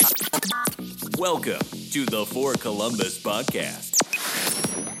Welcome to the For Columbus podcast.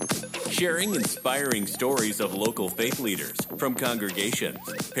 Sharing inspiring stories of local faith leaders from congregations,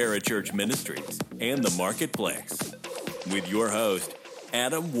 parachurch ministries, and the marketplace. With your host,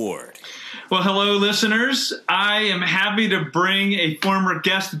 Adam Ward. Well, hello, listeners. I am happy to bring a former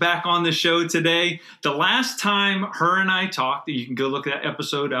guest back on the show today. The last time her and I talked, you can go look that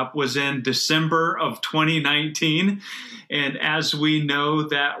episode up, was in December of 2019. And as we know,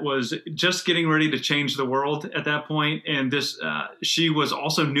 that was just getting ready to change the world at that point. And she was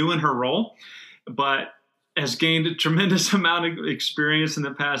also new in her role, but has gained a tremendous amount of experience in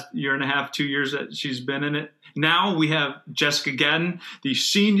the past year and a half, 2 years that she's been in it. Now we have Jessica Gadden, the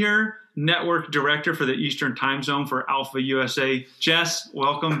Senior Network Director for the Eastern Time Zone for Alpha USA. Jess,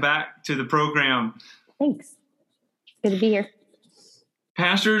 welcome back to the program. Thanks. Good to be here.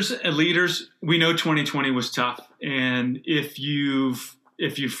 Pastors and leaders, we know 2020 was tough. And if you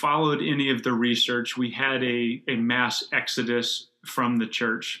followed any of the research, we had a mass exodus from the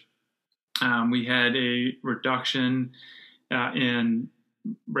church. We had a reduction in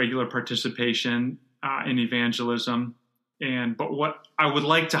regular participation in evangelism. But what I would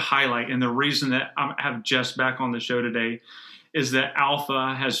like to highlight, and the reason that I have Jess back on the show today, is that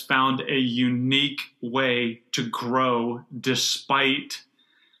Alpha has found a unique way to grow despite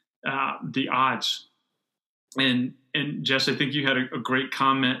the odds. And Jess, I think you had a great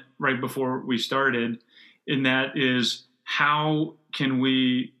comment right before we started, and that is, how can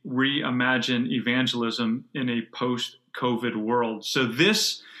we reimagine evangelism in a post-COVID world? So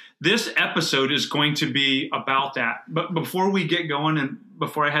this episode is going to be about that. But before we get going and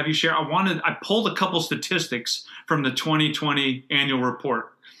before I have you share, I pulled a couple statistics from the 2020 annual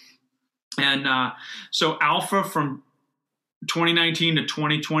report. And so Alpha from 2019 to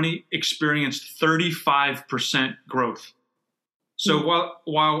 2020 experienced 35% growth. So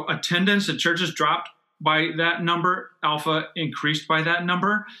while attendance at churches dropped by that number, Alpha increased by that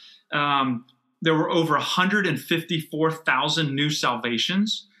number. There were over 154,000 new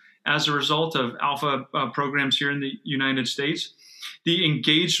salvations as a result of Alpha programs here in the United States. The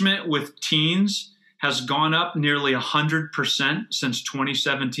engagement with teens has gone up nearly 100% since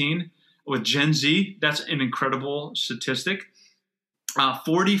 2017. With Gen Z, that's an incredible statistic.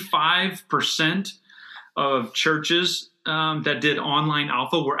 45% of churches that did online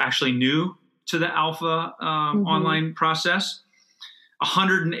Alpha were actually new to the Alpha online process.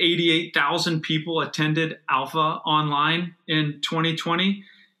 188,000 people attended Alpha online in 2020.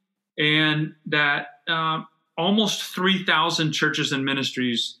 And that almost 3,000 churches and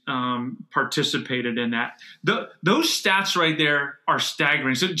ministries participated in that. Those stats right there are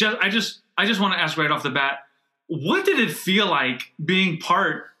staggering. So I just want to ask right off the bat, what did it feel like being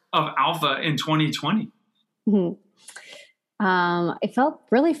part of Alpha in 2020? Mm-hmm. It felt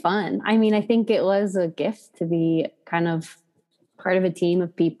really fun. I mean, I think it was a gift to be kind of part of a team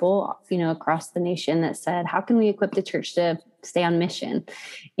of people, across the nation that said, how can we equip the church to stay on mission?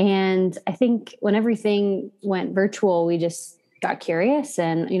 And I think when everything went virtual, we just got curious,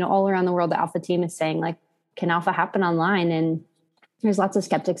 and, all around the world, the Alpha team is saying, like, can Alpha happen online? And there's lots of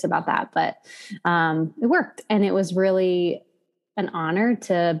skeptics about that, but it worked. And it was really an honor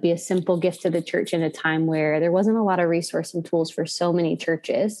to be a simple gift to the church in a time where there wasn't a lot of resource and tools for so many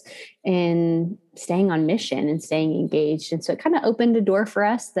churches in staying on mission and staying engaged. And so it kind of opened a door for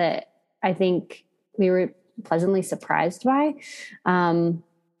us that I think we were pleasantly surprised by. And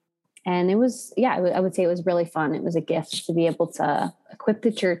it was, I would say it was really fun. It was a gift to be able to equip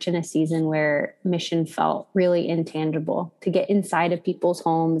the church in a season where mission felt really intangible, to get inside of people's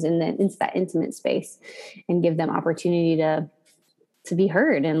homes and then into that intimate space and give them opportunity to be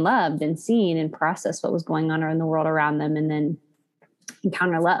heard and loved and seen and process what was going on in the world around them, and then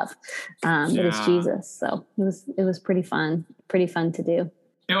encounter love. It was Jesus. So it was pretty fun to do.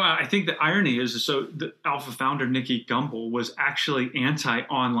 I think the irony is, so the Alpha founder, Nicky Gumbel, was actually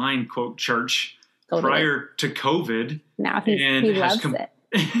anti-online, quote, church prior to COVID. Now he loves it.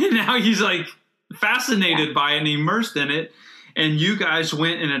 Now he's like fascinated by it and immersed in it. And you guys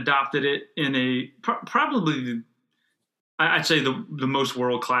went and adopted it in a probably, I'd say, the most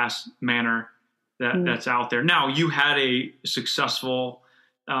world-class manner that's out there. Now, you had a successful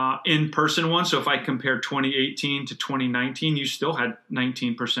in-person one. So if I compare 2018 to 2019, you still had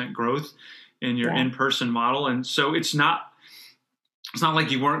 19% growth in your in-person model. And so it's not like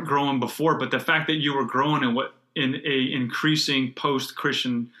you weren't growing before, but the fact that you were growing in a increasing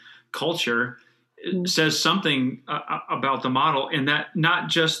post-Christian culture says something about the model, and that not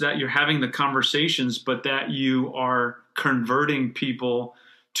just that you're having the conversations, but that you are converting people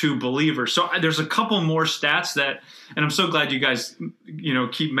to believers. So there's a couple more stats and I'm so glad you guys,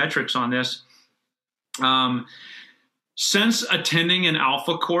 keep metrics on this. Since attending an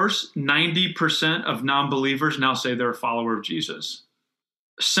Alpha course, 90% of non-believers now say they're a follower of Jesus.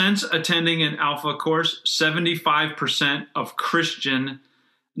 Since attending an Alpha course, 75% of Christian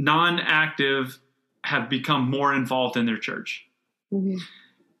non-active have become more involved in their church.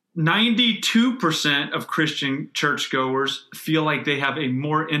 92% of Christian churchgoers feel like they have a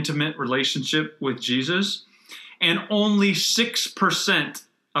more intimate relationship with Jesus, and only 6%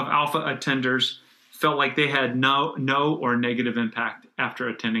 of Alpha attenders felt like they had no or negative impact after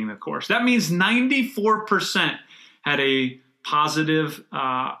attending the course. That means 94% had a positive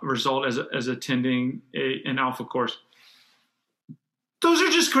result as attending an Alpha course. Those are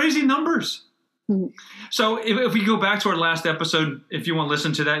just crazy numbers. So if we go back to our last episode, if you want to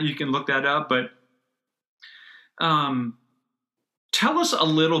listen to that, you can look that up. But tell us a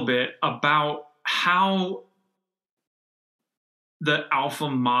little bit about how the Alpha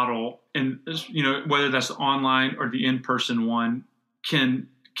model, and whether that's online or the in-person one, can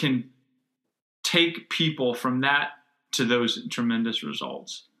take people from that to those tremendous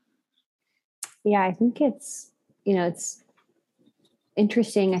results. Yeah, I think it's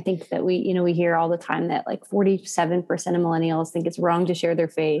interesting. I think that we hear all the time that like 47% of millennials think it's wrong to share their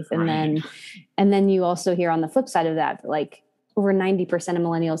faith. And then you also hear on the flip side of that, like over 90% of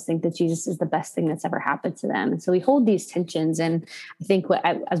millennials think that Jesus is the best thing that's ever happened to them. And so we hold these tensions. And I think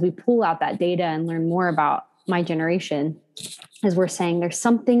as we pull out that data and learn more about my generation, is we're saying there's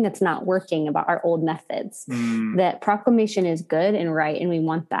something that's not working about our old methods. That proclamation is good and right, and we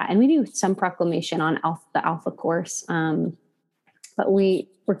want that. And we do some proclamation on the Alpha course. But we're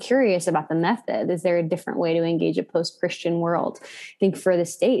curious about the method. Is there a different way to engage a post-Christian world? I think for the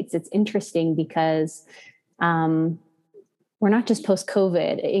States, it's interesting because we're not just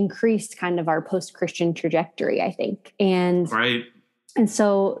post-COVID. It increased kind of our post-Christian trajectory, I think. And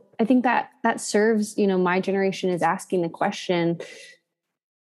so I think that serves, my generation is asking the question.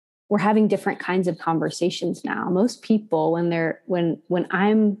 We're having different kinds of conversations now. Most people, when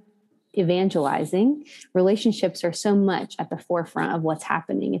I'm evangelizing, relationships are so much at the forefront of what's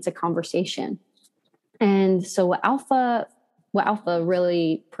happening. It's a conversation. And so what Alpha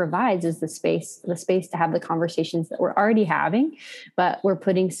really provides is the space to have the conversations that we're already having, but we're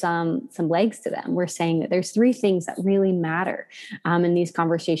putting some legs to them. We're saying that there's 3 things that really matter in these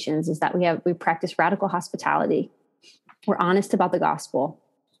conversations, is that we practice radical hospitality. We're honest about the gospel.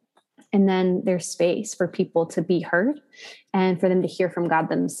 And then there's space for people to be heard and for them to hear from God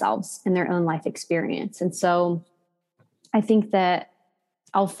themselves in their own life experience. And so I think that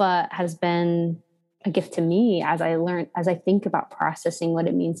Alpha has been a gift to me as I think about processing what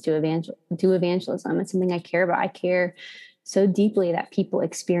it means to do evangelism. It's something I care about. I care so deeply that people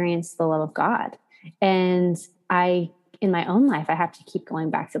experience the love of God. And in my own life, I have to keep going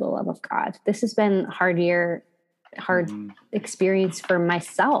back to the love of God. This has been a hard experience for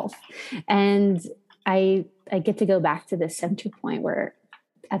myself. And I get to go back to this center point where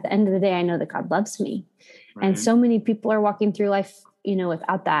at the end of the day, I know that God loves me. Right. And so many people are walking through life,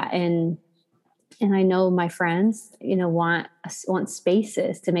 without that. And I know my friends, want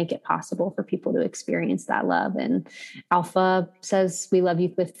spaces to make it possible for people to experience that love. And Alpha says, we love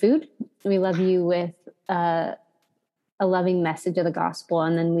you with food. We love you with a loving message of the gospel.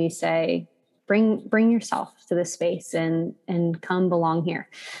 And then we say, bring yourself to this space and come belong here.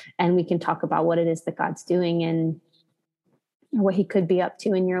 And we can talk about what it is that God's doing and what he could be up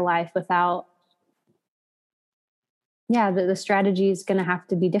to in your life without, the strategy is going to have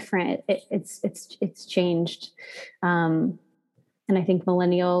to be different. It's changed. And I think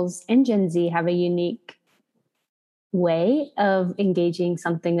millennials and Gen Z have a unique way of engaging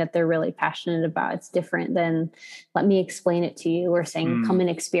something that they're really passionate about. It's different than, let me explain it to you, or saying, come and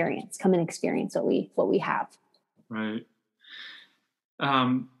experience what we have. Right.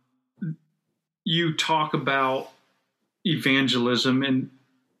 You talk about evangelism and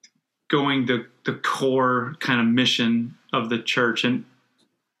going the core kind of mission of the church. And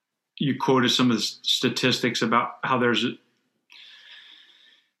you quoted some of the statistics about how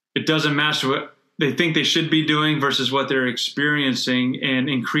it doesn't matter what they think they should be doing versus what they're experiencing. And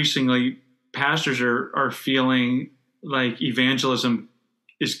increasingly pastors are feeling like evangelism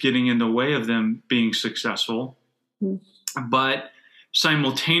is getting in the way of them being successful. But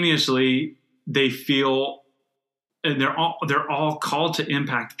simultaneously they feel, and they're all called to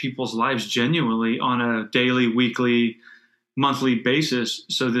impact people's lives genuinely on a daily, weekly, monthly basis.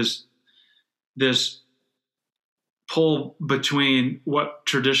 So this pull between what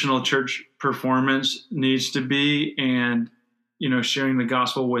traditional church performance needs to be and, sharing the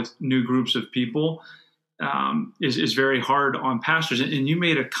gospel with new groups of people, is very hard on pastors. And you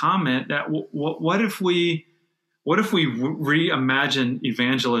made a comment that what if we reimagine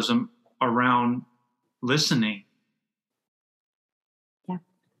evangelism around listening? Yeah,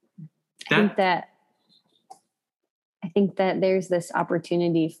 I think that there's this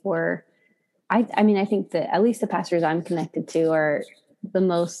opportunity for. I mean, I think that at least the pastors I'm connected to are the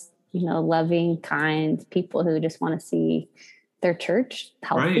most, loving, kind people who just want to see their church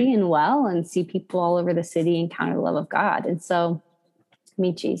healthy and well, and see people all over the city encounter the love of God. And so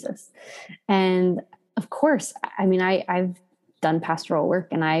meet Jesus. And of course, I mean, I've done pastoral work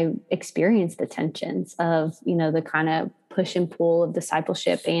and I experienced the tensions of, the kind of push and pull of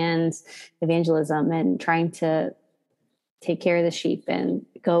discipleship and evangelism and trying to take care of the sheep and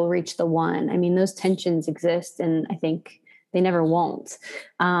go reach the one. I mean, those tensions exist, and I think they never won't.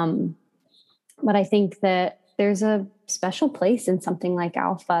 But I think that there's a special place in something like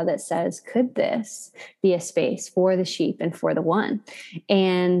Alpha that says, could this be a space for the sheep and for the one?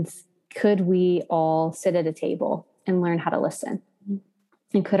 And could we all sit at a table and learn how to listen?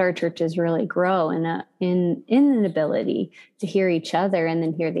 And could our churches really grow in an ability to hear each other and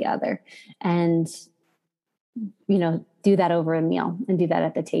then hear the other? And do that over a meal and do that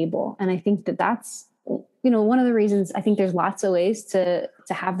at the table. And I think that that's, one of the reasons. I think there's lots of ways to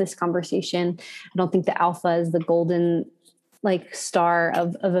have this conversation. I don't think the Alpha is the golden star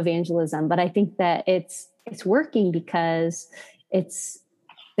of evangelism, but I think that it's working because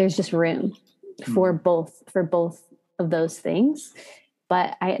there's just room for both of those things.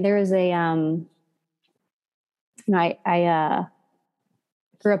 But there was I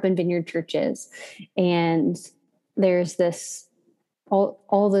grew up in Vineyard churches, and there's this,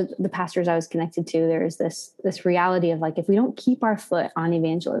 all the pastors I was connected to, there's this reality of if we don't keep our foot on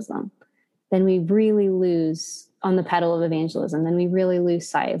evangelism, then we really lose on the pedal of evangelism. Then we really lose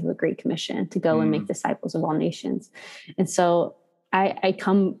sight of the Great Commission to go and make disciples of all nations. And so I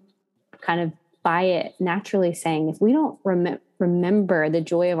come kind of by it naturally saying, if we don't remember the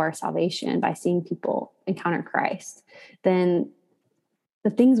joy of our salvation by seeing people encounter Christ, then the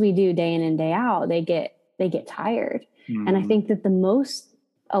things we do day in and day out, they get tired. And I think that the most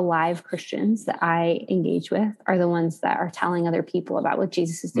alive Christians that I engage with are the ones that are telling other people about what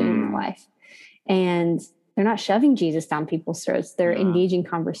Jesus is doing in their life. And they're not shoving Jesus down people's throats. They're engaging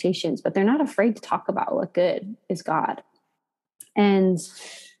conversations, but they're not afraid to talk about what good is God. And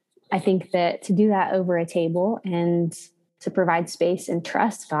I think that to do that over a table and to provide space and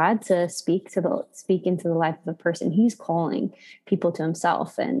trust God to speak into the life of a person, he's calling people to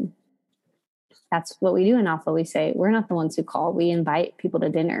himself. And that's what we do in Alpha. We say, we're not the ones who call. We invite people to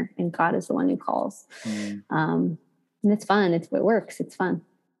dinner, and God is the one who calls. And it's fun. It works. It's fun.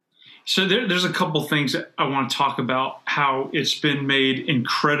 So there's a couple things that I want to talk about, how it's been made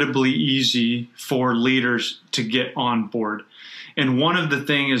incredibly easy for leaders to get on board. And one of the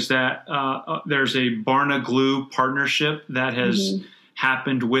things is that there's a Barna Glue partnership that has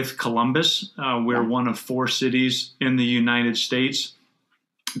happened with Columbus. We're one of 4 cities in the United States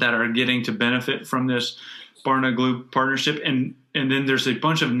that are getting to benefit from this Barna Glue partnership. And then there's a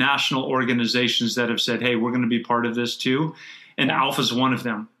bunch of national organizations that have said, hey, we're going to be part of this too. And Alpha is one of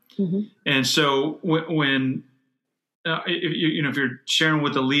them. And so when if you're sharing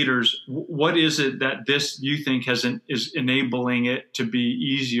with the leaders, what is it that this you think is enabling it to be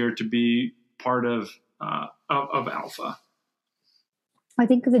easier to be part of Alpha? I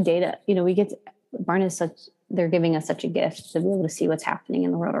think the data, Barna is they're giving us such a gift to be able to see what's happening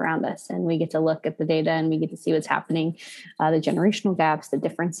in the world around us. And we get to look at the data and we get to see what's happening, the generational gaps, the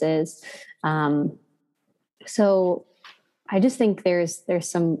differences. So I just think there's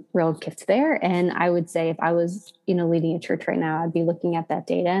some real gift there. And I would say if I was, leading a church right now, I'd be looking at that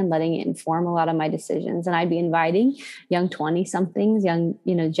data and letting it inform a lot of my decisions. And I'd be inviting young 20-somethings, young,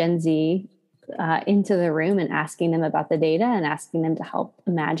 Gen Z into the room and asking them about the data and asking them to help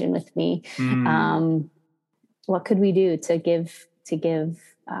imagine with me. What could we do to give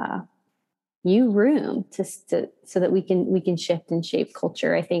you room so that we can shift and shape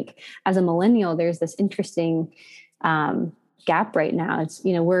culture? I think as a millennial, there's this interesting gap right now. It's,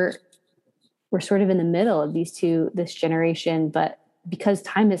 we're sort of in the middle of this generation, but because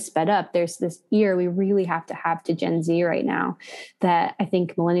time has sped up, there's this ear we really have to Gen Z right now, that I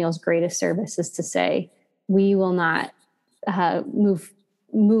think millennials' greatest service is to say, we will not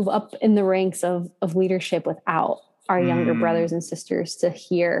move up in the ranks of leadership without our younger brothers and sisters, to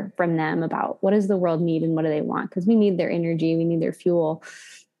hear from them about what does the world need and what do they want? Because we need their energy, we need their fuel,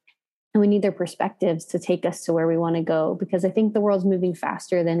 and we need their perspectives to take us to where we want to go. Because I think the world's moving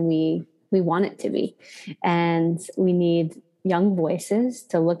faster than we want it to be. And we need young voices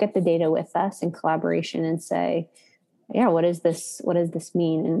to look at the data with us in collaboration and say, yeah, what does this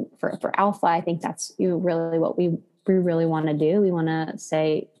mean? And for Alpha, I think that's really what we really want to do. We want to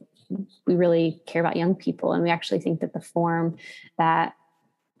say we really care about young people. And we actually think that the form that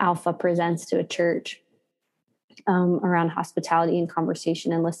Alpha presents to a church around hospitality and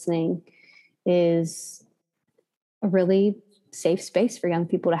conversation and listening is a really safe space for young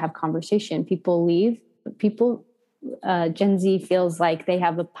people to have conversation. Gen Z feels like they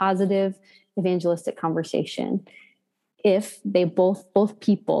have a positive evangelistic conversation if they both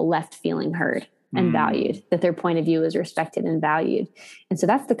people left feeling heard and valued, that their point of view is respected and valued. And so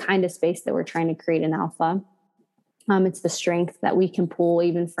that's the kind of space that we're trying to create in Alpha. It's the strength that we can pull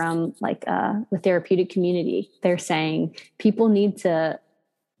even from like the therapeutic community. They're saying people need to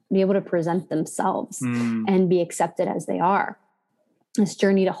be able to present themselves and be accepted as they are. This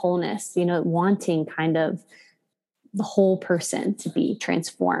journey to wholeness, wanting kind of the whole person to be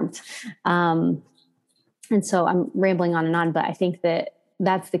transformed. And so I'm rambling on and on, but I think that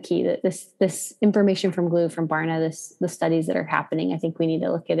that's the key, that this information from Glue, from Barna, the studies that are happening, I think we need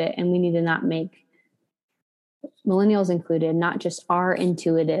to look at it, and we need to not make, millennials included, not just our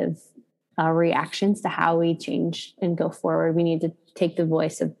intuitive reactions to how we change and go forward. We need to take the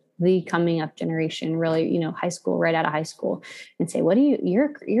voice of the coming up generation, really, high school, right out of high school, and say,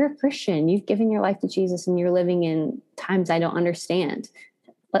 you're a Christian, you've given your life to Jesus, and you're living in times I don't understand.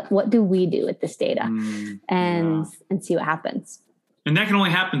 But what do we do with this data and see what happens? And that can only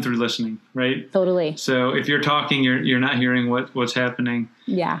happen through listening, right? Totally. So if you're talking, you're not hearing what's happening.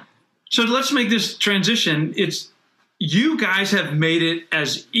 Yeah. So let's make this transition. You guys have made it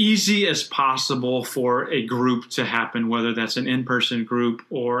as easy as possible for a group to happen, whether that's an in-person group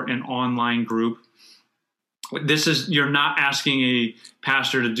or an online group. You're not asking a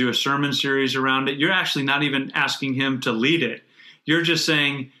pastor to do a sermon series around it. You're actually not even asking him to lead it. You're just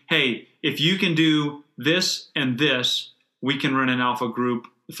saying, hey, if you can do this and this, we can run an Alpha group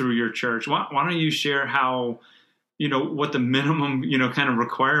through your church. Why don't you share how, what the minimum, kind of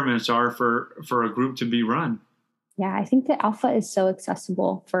requirements are for a group to be run? Yeah, I think that Alpha is so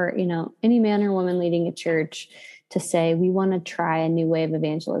accessible for, any man or woman leading a church to say, we want to try a new way of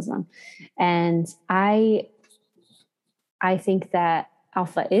evangelism. And I think that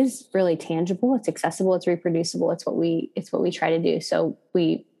Alpha is really tangible. It's accessible. It's reproducible. It's what we try to do. So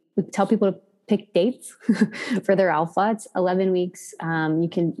we tell people to pick dates for their Alpha. It's 11 weeks. You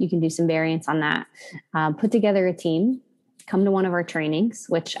can do some variants on that. Put together a team. Come to one of our trainings,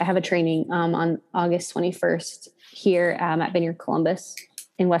 which I have a training on August 21st here at Vineyard Columbus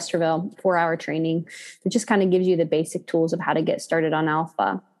in Westerville, 4-hour training that just kind of gives you the basic tools of how to get started on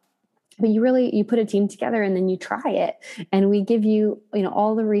Alpha. But you put a team together and then you try it. And we give you,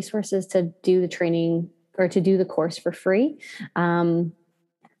 all the resources to do the training or to do the course for free.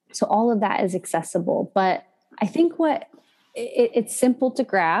 So all of that is accessible. But I think it's simple to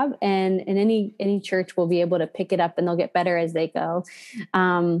grab, and any church will be able to pick it up, and they'll get better as they go.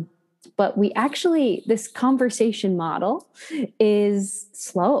 But this conversation model is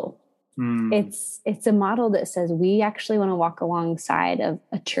slow. It's a model that says we actually want to walk alongside of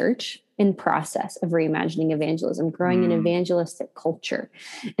a church in process of reimagining evangelism, growing an evangelistic culture.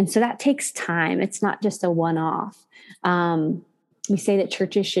 And so that takes time. It's not just a one-off. We say that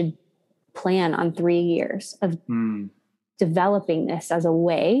churches should plan on 3 years of developing this as a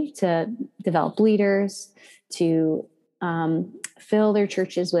way to develop leaders, to fill their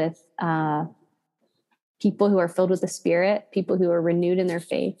churches with people who are filled with the Spirit, people who are renewed in their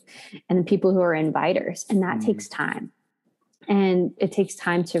faith, and people who are inviters. And that takes time. And it takes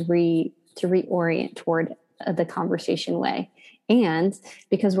time to reorient toward the conversation way. And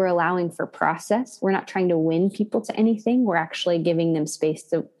because we're allowing for process, we're not trying to win people to anything. We're actually giving them space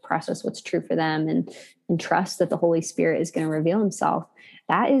to process what's true for them and trust that the Holy Spirit is going to reveal himself.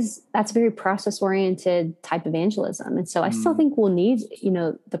 That's very process-oriented type evangelism. And so I still think we'll need,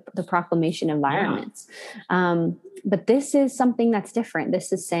 the proclamation environments. Yeah. But this is something that's different.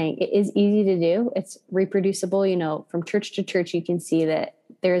 This is saying it is easy to do. It's reproducible. From church to church, you can see that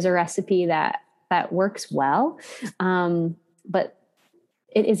there's a recipe that works well. But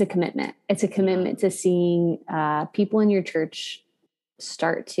it is a commitment. It's a commitment to seeing people in your church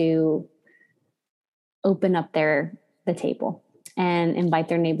start to open up the table and invite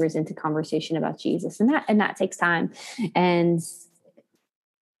their neighbors into conversation about Jesus. And that takes time. And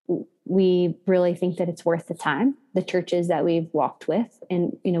we really think that it's worth the time. The churches that we've walked with,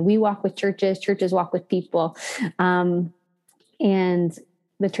 and, we walk with churches walk with people. And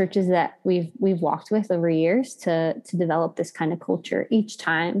the churches that we've walked with over years to develop this kind of culture, each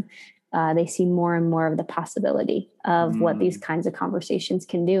time they see more and more of the possibility of what these kinds of conversations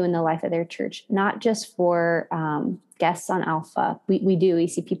can do in the life of their church, not just for guests on Alpha. We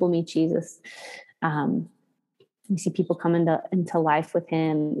see people meet Jesus. We see people come into life with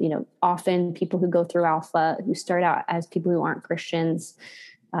him. Often people who go through Alpha, who start out as people who aren't Christians,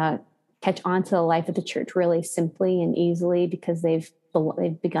 catch on to the life of the church really simply and easily because they've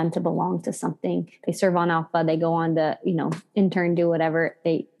begun to belong to something. They serve on Alpha. They go on to, intern, do whatever.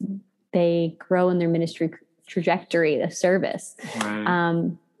 They grow in their ministry trajectory of service.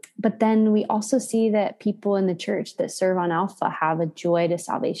 Right. But then we also see that people in the church that serve on Alpha have a joy to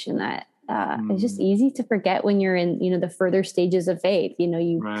salvation that it's just easy to forget when you're in, the further stages of faith.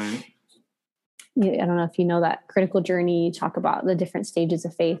 Right. I don't know if you know that critical journey, you talk about the different stages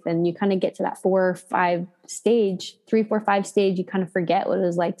of faith, and you kind of get to that 3, 4, 5 stage, you kind of forget what it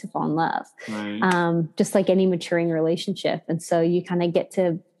was like to fall in love. Right. Just like any maturing relationship. And so you kind of get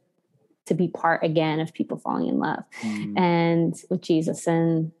to be part again of people falling in love and with Jesus.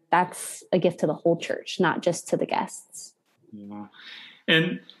 And that's a gift to the whole church, not just to the guests. Yeah.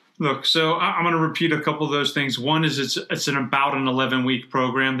 And look, so I'm going to repeat a couple of those things. One is it's about an 11-week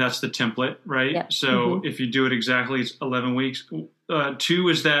program. That's the template, right? Yep. So if you do it exactly, it's 11 weeks. 2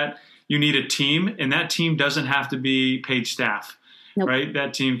 is that you need a team, and that team doesn't have to be paid staff, right?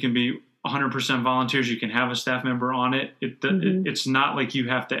 That team can be 100% volunteers. You can have a staff member on it. It's not like you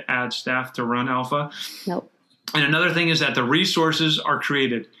have to add staff to run Alpha. Nope. And another thing is that the resources are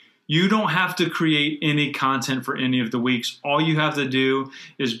created. You don't have to create any content for any of the weeks. All you have to do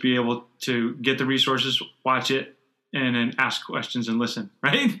is be able to get the resources, watch it, and then ask questions and listen,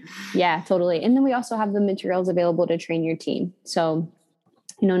 right? Yeah, totally. And then we also have the materials available to train your team. So,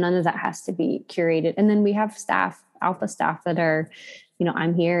 none of that has to be curated. And then we have staff, Alpha staff that are,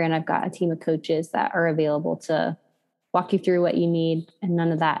 I'm here and I've got a team of coaches that are available to walk you through what you need, and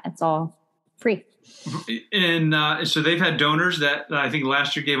none of that. It's all free. And so they've had donors that I think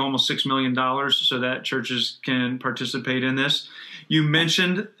last year gave almost $6 million so that churches can participate in this. You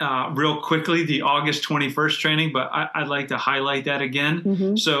mentioned real quickly the August 21st training, but I'd like to highlight that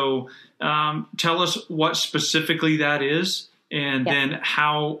again. So tell us what specifically that is, and then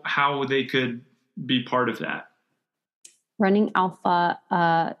how they could be part of that. Running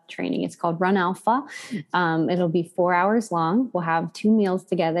Alpha training. It's called Run Alpha. It'll be 4 hours long. We'll have 2 meals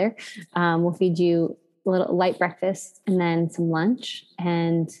together. We'll feed you a little light breakfast and then some lunch.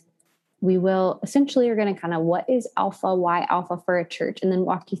 And we will essentially are going to kind of what is Alpha, why Alpha for a church, and then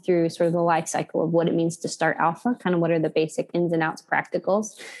walk you through sort of the life cycle of what it means to start Alpha, kind of what are the basic ins and outs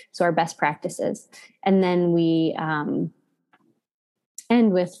practicals. So our best practices. And then we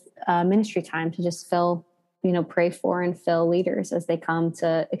end with ministry time to just pray for and fill leaders as they come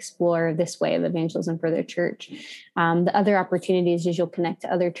to explore this way of evangelism for their church. The other opportunities is you'll connect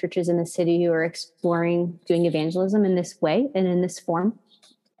to other churches in the city who are exploring doing evangelism in this way and in this form.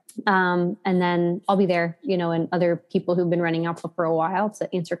 And then I'll be there, and other people who've been running Alpha for a while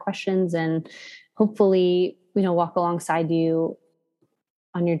to answer questions and hopefully, walk alongside you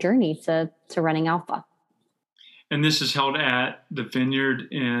on your journey to running Alpha. And this is held at the Vineyard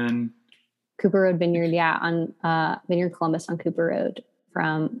in Cooper Road Vineyard, on Vineyard Columbus on Cooper Road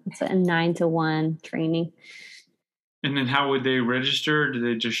it's a 9 to 1 training. And then how would they register? Do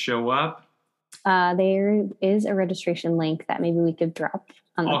they just show up? There is a registration link that maybe we could drop.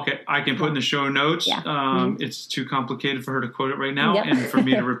 Okay, I can put in the show notes. Yeah. It's too complicated for her to quote it right now and for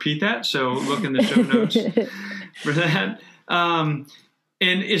me to repeat that. So look in the show notes for that. And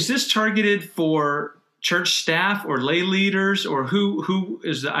is this targeted for church staff or lay leaders, or who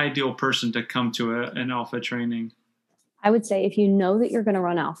is the ideal person to come to an Alpha training? I would say if you know that you're going to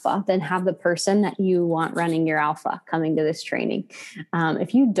run Alpha, then have the person that you want running your Alpha coming to this training.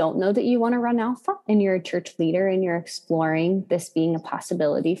 If you don't know that you want to run Alpha and you're a church leader and you're exploring this being a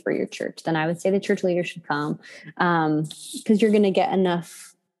possibility for your church, then I would say the church leader should come because you're going to get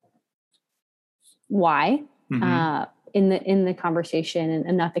enough why in the conversation and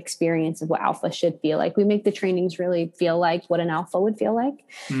enough experience of what Alpha should feel like. We make the trainings really feel like what an Alpha would feel like.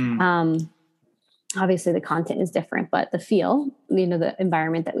 Obviously the content is different, but the feel, the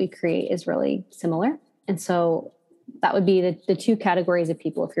environment that we create is really similar. And so that would be the 2 categories of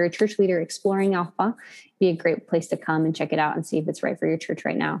people. If you're a church leader exploring Alpha, be a great place to come and check it out and see if it's right for your church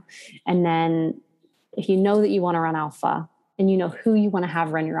right now. And then if you know that you want to run Alpha and you know who you want to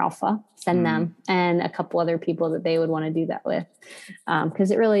have run your Alpha, send them and a couple other people that they would want to do that with.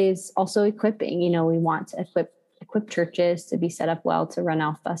 Because it really is also equipping. We want to equip churches to be set up well to run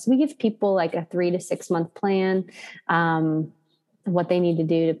Alpha. So we give people like a 3 to 6 month plan, what they need to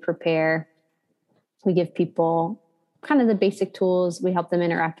do to prepare. We give people kind of the basic tools. We help them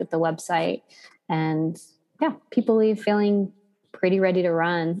interact with the website, and people leave feeling pretty ready to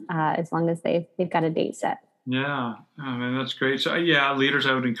run as long as they've got a date set. Yeah, that's great. So leaders,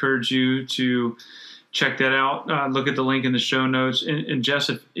 I would encourage you to check that out. Look at the link in the show notes. And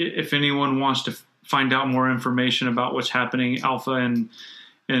Jess, if anyone wants to find out more information about what's happening Alpha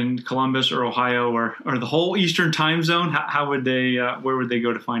in Columbus or Ohio or the whole Eastern time zone, how would they, where would they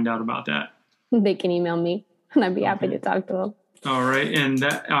go to find out about that? They can email me and I'd be happy to talk to them. All right. And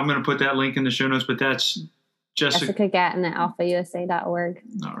I'm going to put that link in the show notes, but that's Jessica Gatton at alphausa.org.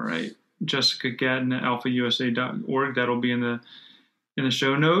 All right. Jessica Gatton at alphausa.org. That'll be in the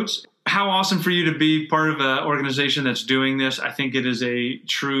show notes. How awesome for you to be part of an organization that's doing this. I think it is a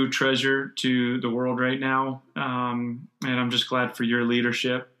true treasure to the world right now. And I'm just glad for your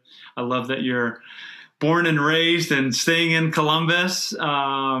leadership. I love that you're born and raised and staying in Columbus.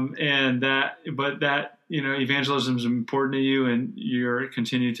 Evangelism is important to you, and you're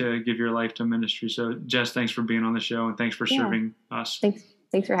continue to give your life to ministry. So Jess, thanks for being on the show, and thanks for serving us.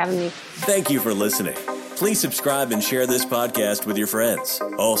 Thanks for having me. Thank you for listening. Please subscribe and share this podcast with your friends.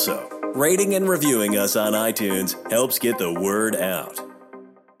 Also, rating and reviewing us on iTunes helps get the word out.